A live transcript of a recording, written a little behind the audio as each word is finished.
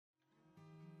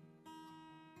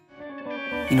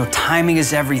timing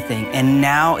is everything, and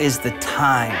now is the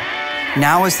time.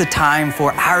 Now is the time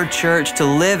for our church to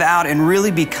live out and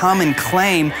really become and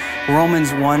claim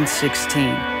Romans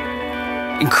 1:16.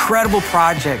 Incredible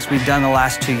projects we've done the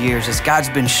last 2 years as God's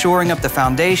been shoring up the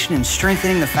foundation and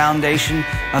strengthening the foundation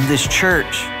of this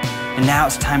church. And now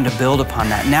it's time to build upon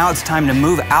that. Now it's time to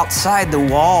move outside the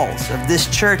walls of this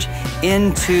church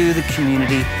into the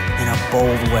community in a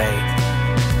bold way.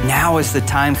 Now is the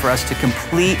time for us to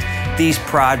complete these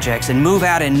projects and move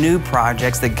out in new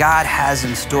projects that God has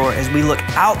in store as we look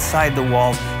outside the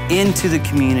walls into the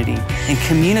community and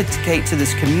communicate to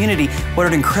this community what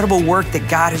an incredible work that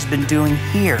God has been doing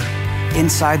here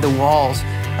inside the walls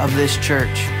of this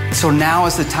church. So now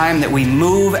is the time that we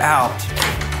move out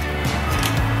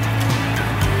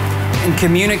and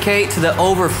communicate to the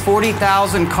over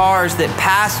 40,000 cars that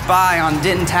pass by on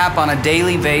Denton Tap on a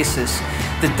daily basis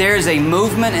that there is a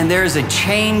movement and there is a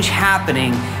change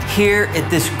happening here at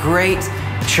this great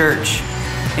church.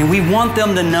 And we want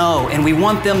them to know, and we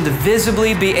want them to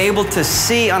visibly be able to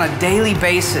see on a daily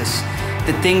basis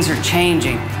that things are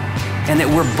changing and that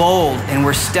we're bold and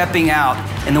we're stepping out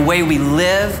in the way we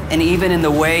live and even in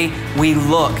the way we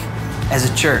look as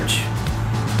a church.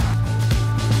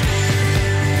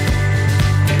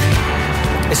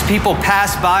 As people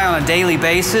pass by on a daily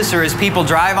basis, or as people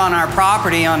drive on our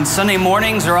property on Sunday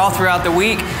mornings or all throughout the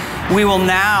week, we will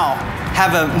now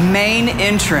have a main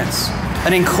entrance,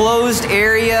 an enclosed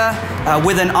area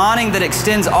with an awning that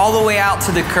extends all the way out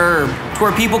to the curb, to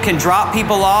where people can drop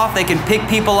people off, they can pick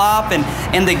people up,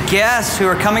 and the guests who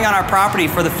are coming on our property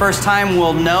for the first time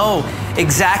will know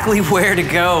exactly where to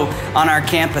go on our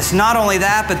campus. Not only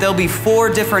that, but there'll be 4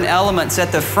 different elements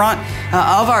at the front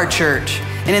of our church.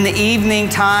 And in the evening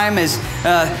time, as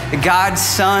God's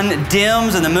sun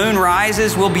dims and the moon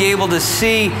rises, we'll be able to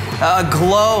see a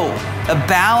glow,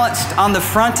 balanced on the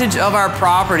frontage of our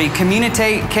property,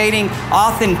 communicating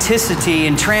authenticity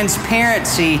and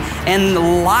transparency and the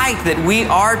light that we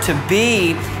are to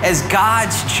be as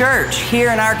God's church here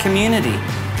in our community.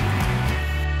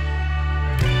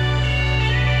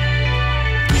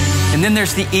 And then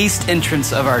there's the east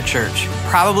entrance of our church,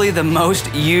 probably the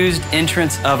most used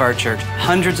entrance of our church.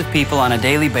 Hundreds of people on a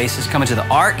daily basis coming to the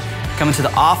Ark, coming to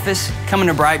the office, coming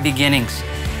to Bright Beginnings.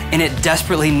 And it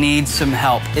desperately needs some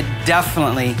help. It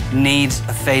definitely needs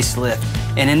a facelift.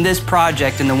 And in this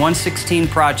project, in the 116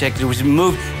 project, it was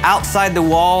moved outside the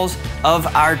walls of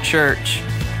our church.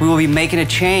 We will be making a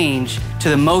change to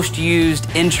the most used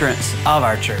entrance of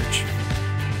our church.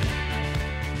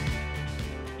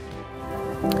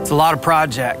 It's a lot of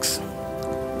projects,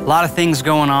 a lot of things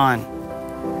going on.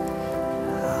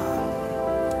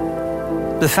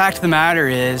 The fact of the matter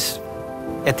is,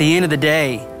 at the end of the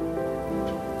day,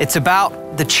 it's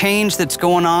about the change that's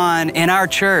going on in our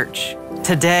church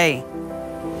today.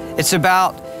 It's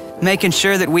about making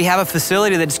sure that we have a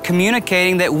facility that's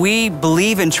communicating that we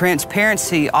believe in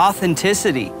transparency,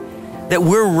 authenticity, that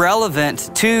we're relevant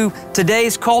to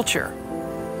today's culture.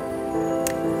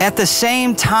 At the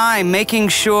same time, making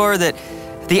sure that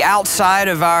the outside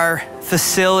of our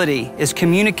facility is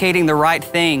communicating the right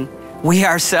thing. We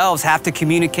ourselves have to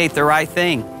communicate the right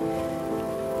thing.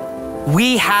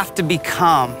 We have to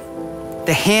become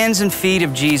the hands and feet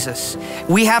of Jesus.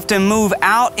 We have to move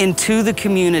out into the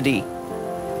community,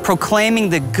 proclaiming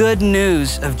the good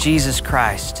news of Jesus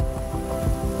Christ.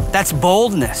 That's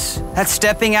boldness. That's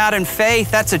stepping out in faith.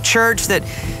 That's a church that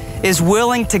is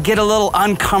willing to get a little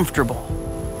uncomfortable.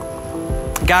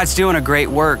 God's doing a great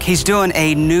work. He's doing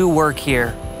a new work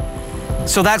here.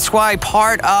 So that's why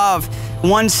part of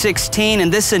 116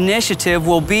 and this initiative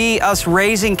will be us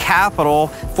raising capital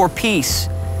for peace.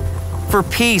 For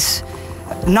peace,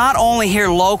 not only here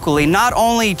locally, not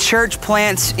only church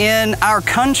plants in our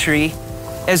country,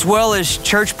 as well as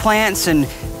church plants and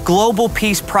global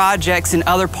peace projects in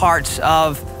other parts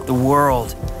of the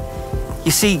world.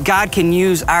 You see, God can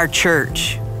use our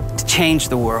church to change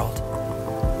the world.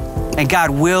 And God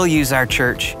will use our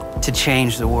church to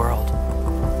change the world.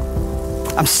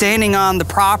 I'm standing on the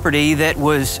property that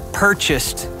was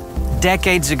purchased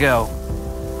decades ago.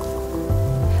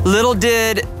 Little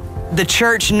did the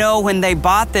church know when they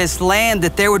bought this land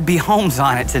that there would be homes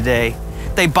on it today.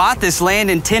 They bought this land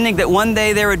intending that one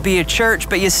day there would be a church.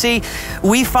 But you see,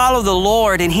 we follow the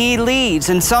Lord and He leads.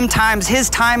 And sometimes His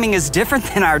timing is different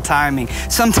than our timing.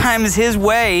 Sometimes His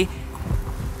way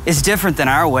is different than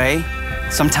our way.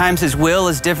 Sometimes His will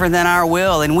is different than our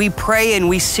will. And we pray and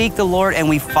we seek the Lord and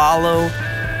we follow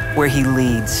where He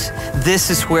leads. This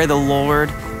is where the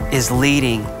Lord is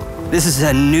leading. This is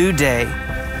a new day.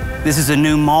 This is a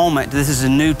new moment. This is a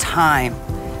new time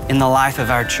in the life of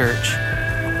our church.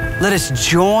 let us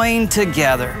join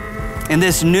together in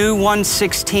this new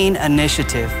 116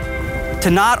 initiative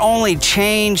to not only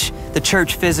change the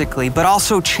church physically, but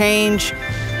also change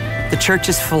the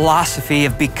church's philosophy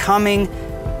of becoming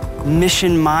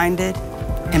mission-minded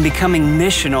and becoming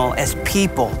missional as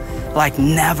people like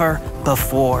never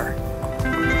before.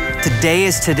 Today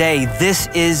is today. This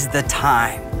is the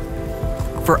time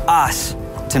for us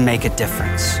to make a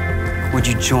difference. Would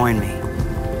you join me?